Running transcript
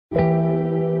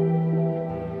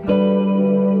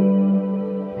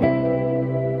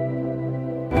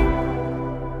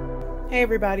Hey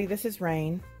everybody, this is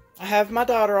Rain. I have my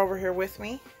daughter over here with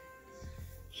me.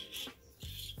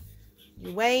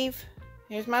 You wave.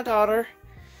 Here's my daughter.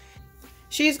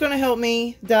 She's going to help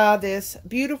me dye this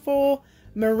beautiful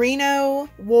merino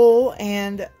wool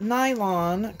and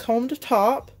nylon combed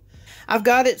top. I've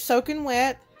got it soaking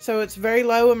wet, so it's very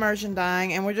low immersion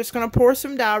dyeing, and we're just going to pour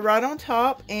some dye right on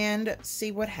top and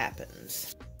see what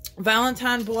happens.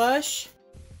 Valentine blush.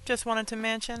 Just wanted to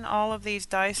mention all of these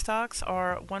dye stocks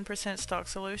are 1% stock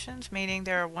solutions, meaning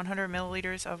there are 100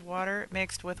 milliliters of water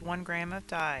mixed with 1 gram of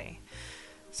dye.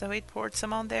 So we poured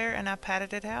some on there and I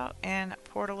patted it out and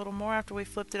poured a little more after we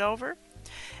flipped it over.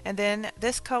 And then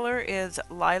this color is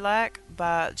Lilac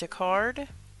by Jacquard.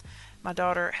 My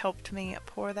daughter helped me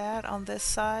pour that on this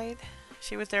side.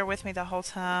 She was there with me the whole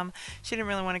time. She didn't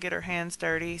really want to get her hands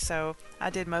dirty, so I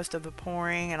did most of the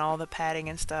pouring and all the patting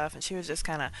and stuff, and she was just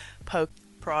kind of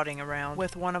prodding around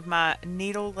with one of my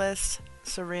needleless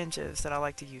syringes that I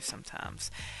like to use sometimes.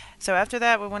 So after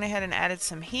that, we went ahead and added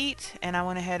some heat, and I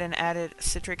went ahead and added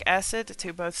citric acid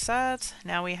to both sides.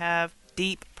 Now we have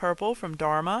deep purple from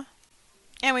Dharma,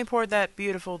 and we poured that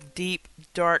beautiful deep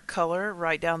dark color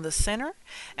right down the center,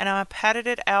 and I patted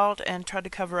it out and tried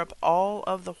to cover up all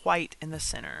of the white in the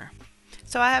center.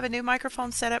 So I have a new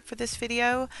microphone set up for this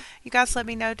video. You guys let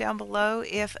me know down below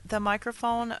if the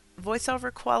microphone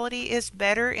voiceover quality is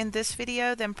better in this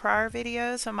video than prior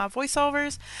videos. On my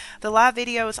voiceovers, the live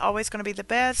video is always going to be the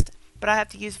best, but I have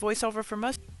to use voiceover for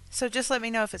most. So just let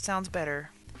me know if it sounds better.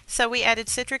 So we added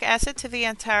citric acid to the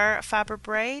entire fiber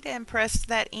braid and pressed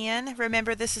that in.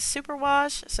 Remember, this is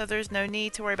superwash, so there's no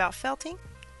need to worry about felting.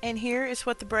 And here is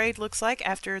what the braid looks like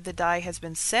after the dye has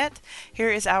been set. Here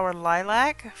is our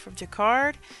lilac from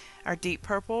Jacquard, our deep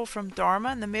purple from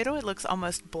Dharma in the middle. It looks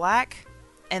almost black.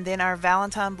 And then our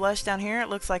Valentine blush down here, it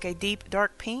looks like a deep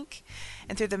dark pink.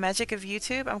 And through the magic of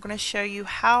YouTube, I'm going to show you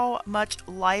how much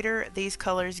lighter these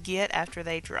colors get after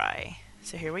they dry.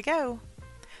 So here we go.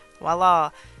 Voila!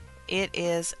 It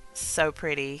is so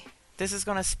pretty. This is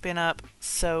going to spin up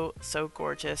so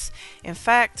gorgeous. In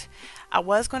fact, I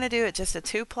was going to do it just a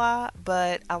 2-ply,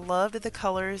 but I loved the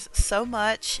colors so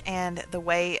much and the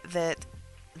way that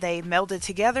they melded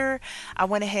together. I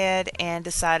went ahead and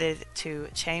decided to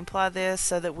chain ply this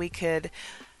so that we could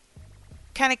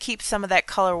kind of keep some of that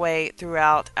colorway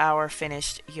throughout our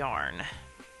finished yarn.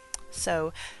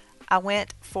 So I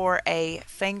went for a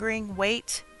fingering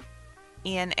weight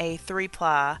in a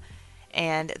 3-ply,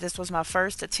 and this was my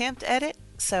first attempt at it.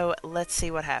 So let's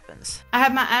see what happens. I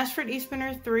have my Ashford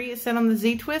E-Spinner 3 set on the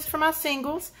Z-twist for my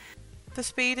singles. The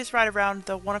speed is right around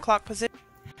the 1 o'clock position.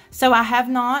 So I have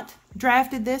not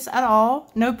drafted this at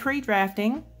all. No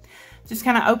pre-drafting. Just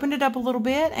kind of opened it up a little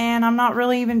bit, and I'm not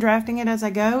really even drafting it as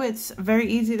I go. It's very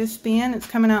easy to spin. It's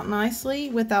coming out nicely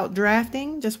without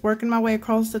drafting. Just working my way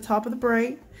across the top of the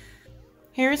braid.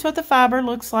 Here's what the fiber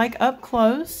looks like up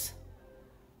close.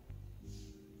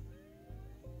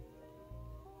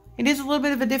 It is a little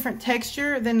bit of a different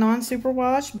texture than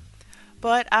non-superwash,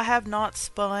 but I have not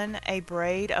spun a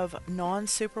braid of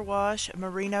non-superwash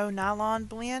merino nylon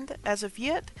blend as of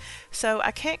yet, so I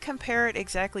can't compare it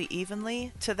exactly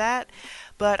evenly to that,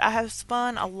 but I have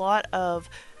spun a lot of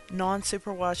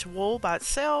non-superwash wool by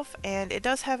itself, and it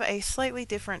does have a slightly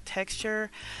different texture,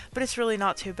 but it's really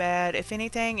not too bad. If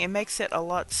anything, it makes it a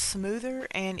lot smoother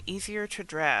and easier to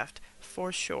draft,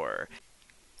 for sure.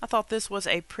 I thought this was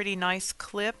a pretty nice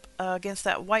clip against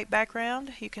that white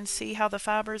background. You can see how the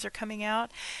fibers are coming out.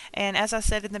 And as I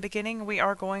said in the beginning, we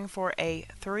are going for a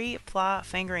 3-ply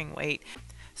fingering weight.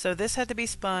 So this had to be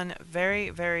spun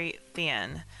very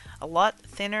thin. A lot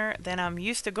thinner than I'm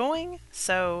used to going.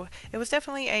 So it was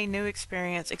definitely a new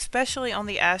experience, especially on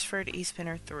the Ashford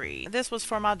E-Spinner 3. This was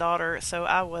for my daughter, so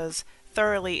I was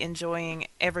thoroughly enjoying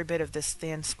every bit of this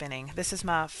thin spinning. This is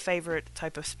my favorite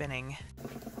type of spinning.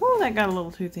 Oh, that got a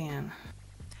little too thin.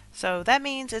 So that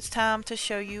means it's time to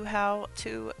show you how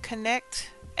to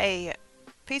connect a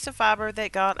piece of fiber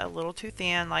that got a little too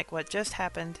thin, like what just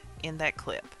happened in that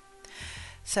clip.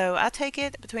 So I take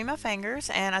it between my fingers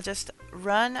and I just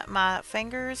run my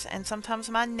fingers and sometimes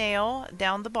my nail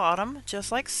down the bottom,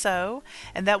 just like so,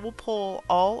 and that will pull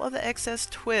all of the excess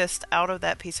twist out of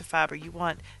that piece of fiber. You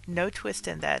want no twist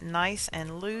in that, nice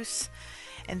and loose.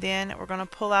 And then we're going to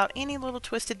pull out any little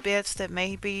twisted bits that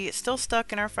may be still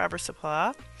stuck in our fiber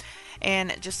supply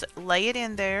and just lay it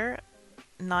in there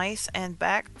nice and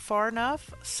back far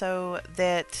enough so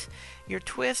that your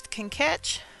twist can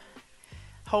catch.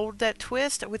 Hold that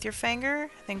twist with your finger,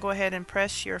 then go ahead and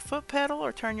press your foot pedal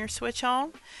or turn your switch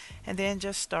on, and then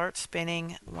just start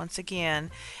spinning once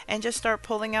again, and just start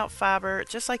pulling out fiber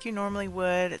just like you normally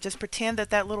would. Just pretend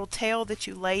that that little tail that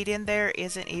you laid in there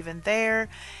isn't even there,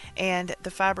 and the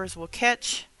fibers will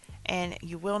catch and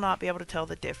you will not be able to tell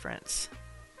the difference.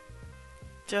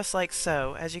 Just like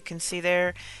so. As you can see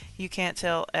there, you can't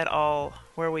tell at all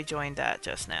where we joined that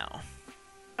just now.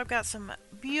 I've got some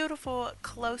beautiful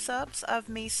close-ups of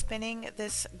me spinning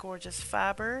this gorgeous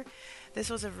fiber. This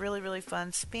was a really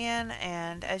fun spin,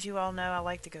 and as you all know, I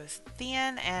like to go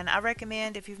thin, and I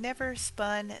recommend, if you've never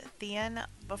spun thin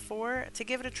before, to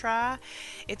give it a try.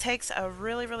 It takes a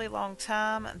really long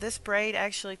time. This braid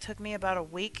actually took me about a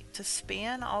week to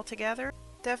spin altogether.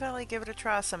 Definitely give it a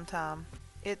try sometime.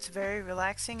 It's very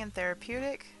relaxing and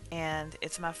therapeutic, and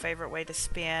it's my favorite way to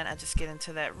spin. I just get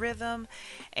into that rhythm,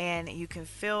 and you can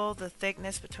feel the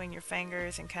thickness between your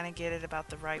fingers and kind of get it about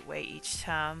the right way each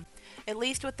time, at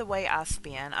least with the way I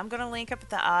spin. I'm going to link up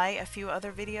at the eye a few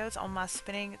other videos on my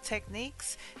spinning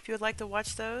techniques if you would like to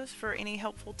watch those for any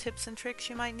helpful tips and tricks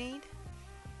you might need.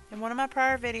 In one of my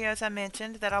prior videos I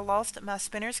mentioned that I lost my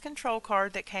spinner's control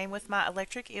card that came with my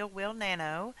electric eel wheel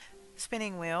nano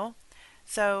spinning wheel.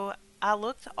 So I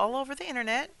looked all over the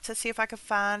internet to see if I could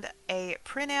find a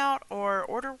printout or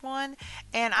order one,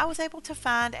 and I was able to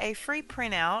find a free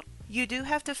printout. You do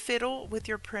have to fiddle with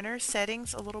your printer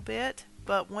settings a little bit,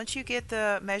 but once you get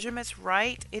the measurements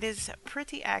right, it is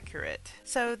pretty accurate.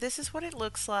 So this is what it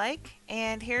looks like,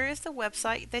 and here is the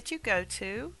website that you go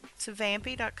to. It's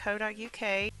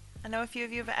vampy.co.uk. I know a few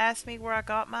of you have asked me where I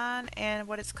got mine and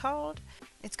what it's called.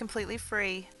 It's completely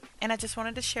free, and I just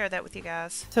wanted to share that with you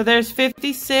guys. So there's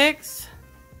 56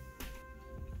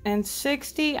 and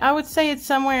 60. I would say it's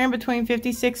somewhere in between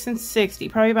 56 and 60,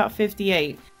 probably about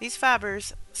 58. These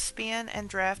fibers spin and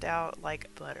draft out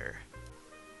like butter.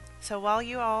 So while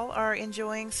you all are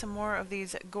enjoying some more of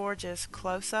these gorgeous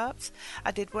close-ups, I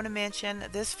did want to mention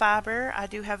this fiber. I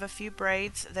do have a few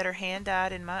braids that are hand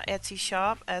dyed in my Etsy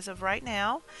shop as of right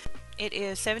now. It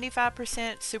is 75%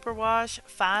 superwash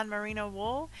fine merino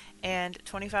wool and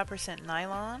 25%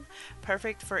 nylon.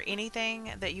 Perfect for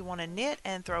anything that you want to knit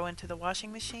and throw into the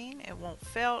washing machine. It won't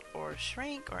felt or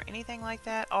shrink or anything like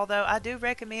that. Although I do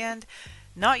recommend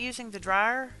not using the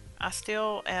dryer. I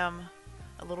still am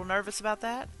a little nervous about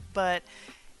that, but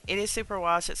it is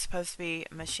superwash. It's supposed to be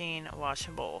machine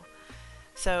washable.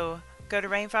 So go to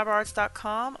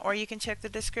rainfiberarts.com, or you can check the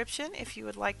description if you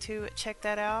would like to check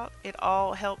that out. It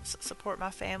all helps support my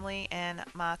family and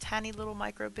my tiny little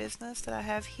micro business that I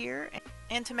have here,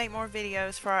 and to make more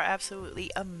videos for our absolutely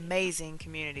amazing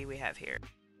community we have here.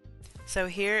 So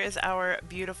here is our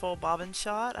beautiful bobbin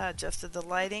shot. I adjusted the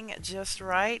lighting just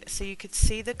right so you could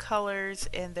see the colors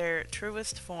in their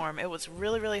truest form. It was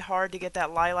really hard to get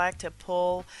that lilac to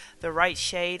pull the right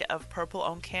shade of purple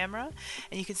on camera.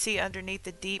 And you can see underneath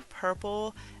the deep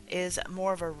purple is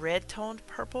more of a red toned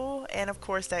purple, and of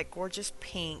course that gorgeous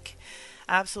pink.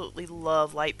 I absolutely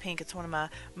love light pink. It's one of my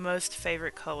most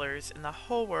favorite colors in the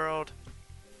whole world.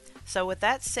 So with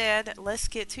that said, let's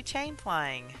get to chain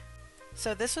plying.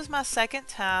 So this was my second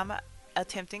time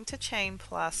attempting to chain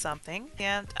ply something,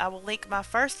 and I will link my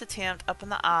first attempt up in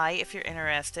the eye if you're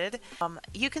interested.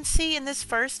 You can see in this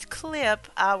first clip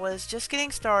I was just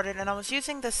getting started, and I was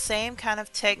using the same kind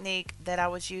of technique that I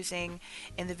was using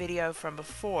in the video from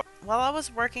before. While I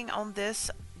was working on this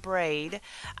braid,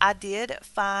 I did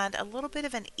find a little bit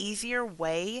of an easier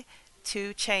way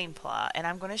to chain ply, and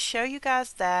I'm going to show you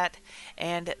guys that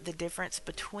and the difference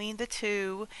between the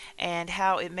two and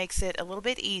how it makes it a little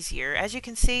bit easier. As you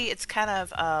can see, it's kind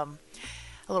of a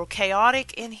little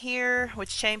chaotic in here,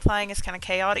 which chain plying is kind of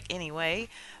chaotic anyway,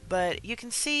 but you can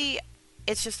see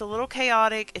it's just a little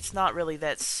chaotic. It's not really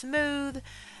that smooth,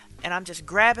 and I'm just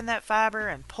grabbing that fiber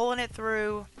and pulling it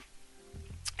through,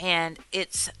 and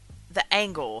it's the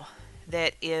angle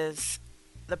that is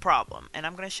the problem, and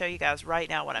I'm going to show you guys right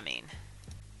now what I mean.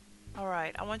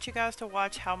 Alright, I want you guys to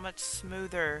watch how much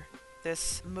smoother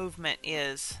this movement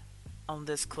is on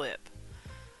this clip.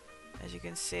 As you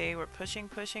can see, we're pushing,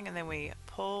 and then we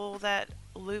pull that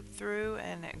loop through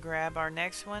and grab our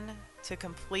next one to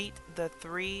complete the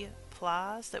 3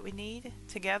 plies that we need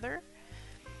together.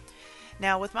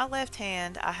 Now with my left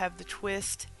hand, I have the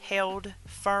twist held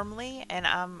firmly, and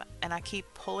I keep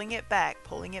pulling it back.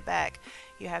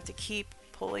 You have to keep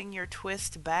pulling your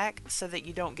twist back so that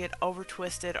you don't get over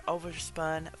twisted,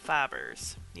 overspun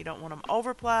fibers. You don't want them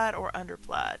overplied or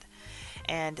underplied.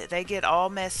 and they get all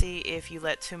messy if you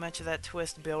let too much of that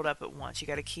twist build up at once. You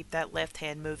got to keep that left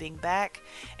hand moving back,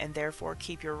 and therefore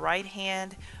keep your right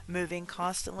hand moving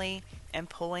constantly and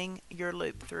pulling your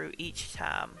loop through each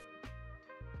time.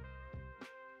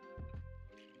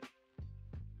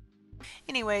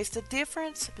 Anyways, the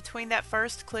difference between that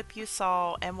first clip you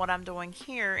saw and what I'm doing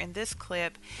here in this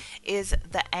clip is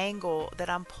the angle that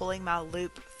I'm pulling my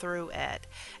loop through at.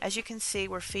 As you can see,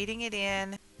 we're feeding it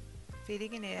in,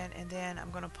 and then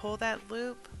I'm going to pull that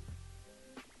loop.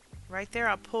 Right there,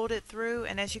 I pulled it through,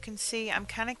 and as you can see, I'm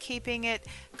kind of keeping it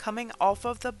coming off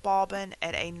of the bobbin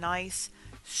at a nice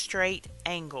straight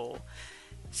angle.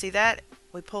 See that?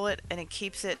 We pull it and it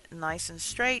keeps it nice and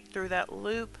straight through that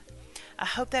loop. I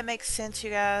hope that makes sense,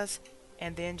 you guys.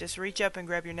 And then just reach up and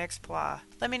grab your next ply.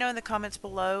 Let me know in the comments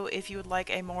below if you would like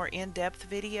a more in-depth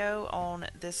video on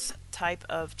this type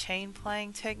of chain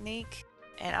playing technique,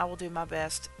 and I will do my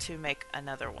best to make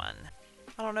another one.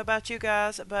 I don't know about you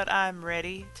guys, but I'm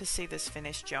ready to see this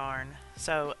finished yarn.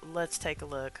 So let's take a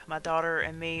look. My daughter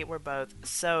and me were both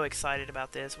so excited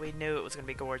about this. We knew it was going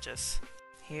to be gorgeous.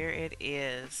 Here it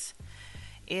is.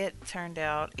 It turned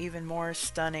out even more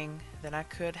stunning than I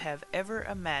could have ever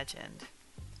imagined.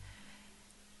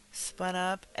 Spun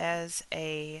up as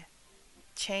a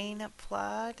chain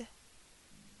plied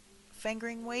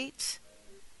fingering weight.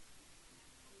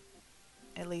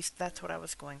 At least that's what I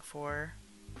was going for.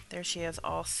 There she is,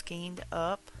 all skeined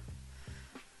up.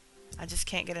 I just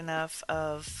can't get enough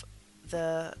of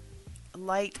the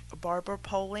light barber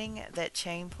poling that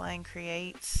chain playing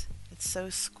creates. It's so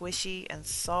squishy and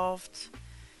soft.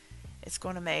 It's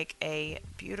going to make a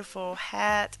beautiful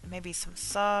hat, maybe some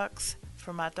socks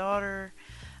for my daughter.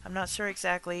 I'm not sure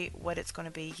exactly what it's going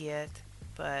to be yet,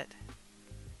 but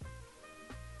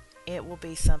it will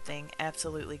be something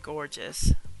absolutely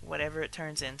gorgeous, whatever it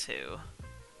turns into.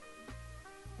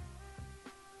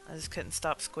 I just couldn't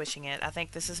stop squishing it. I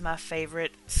think this is my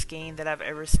favorite skein that I've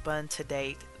ever spun to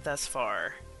date thus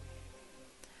far.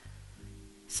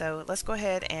 So let's go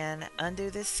ahead and undo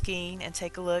this skein and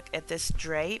take a look at this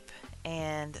drape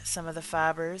and some of the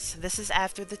fibers. This is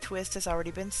after the twist has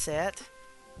already been set.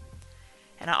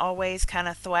 And I always kind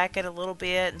of thwack it a little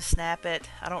bit and snap it.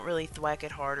 I don't really thwack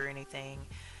it hard or anything.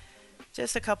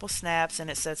 Just a couple snaps and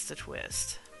it sets the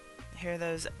twist. Here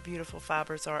those beautiful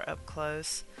fibers are up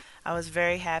close. I was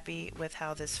very happy with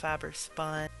how this fiber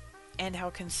spun and how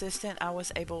consistent I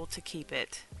was able to keep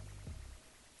it.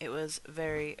 It was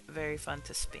very, very fun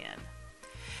to spin.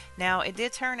 Now it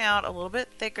did turn out a little bit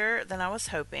thicker than I was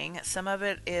hoping. Some of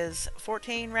it is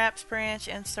 14 wraps per inch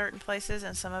in certain places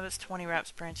and some of it's 20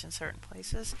 wraps per inch in certain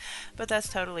places, but that's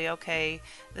totally okay.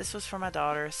 This was for my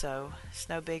daughter, so it's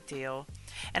no big deal.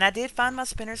 And I did find my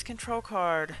spinner's control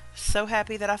card. So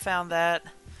happy that I found that.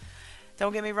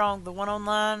 Don't get me wrong, the one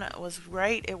online was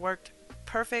great. It worked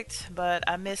perfect, but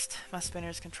I missed my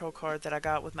spinner's control card that I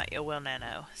got with my Illwell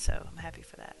Nano, so I'm happy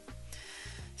for that.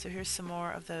 So here's some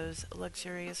more of those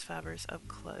luxurious fibers up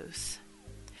close.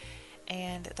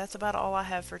 And that's about all I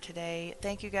have for today.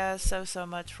 Thank you guys so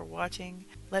much for watching.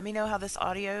 Let me know how this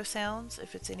audio sounds,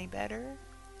 if it's any better.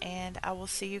 And I will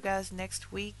see you guys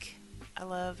next week. I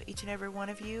love each and every one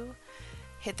of you.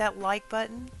 Hit that like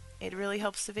button. It really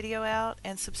helps the video out.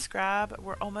 And subscribe.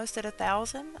 We're almost at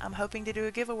 1,000. I'm hoping to do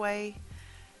a giveaway.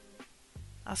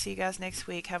 I'll see you guys next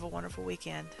week. Have a wonderful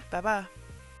weekend. Bye-bye.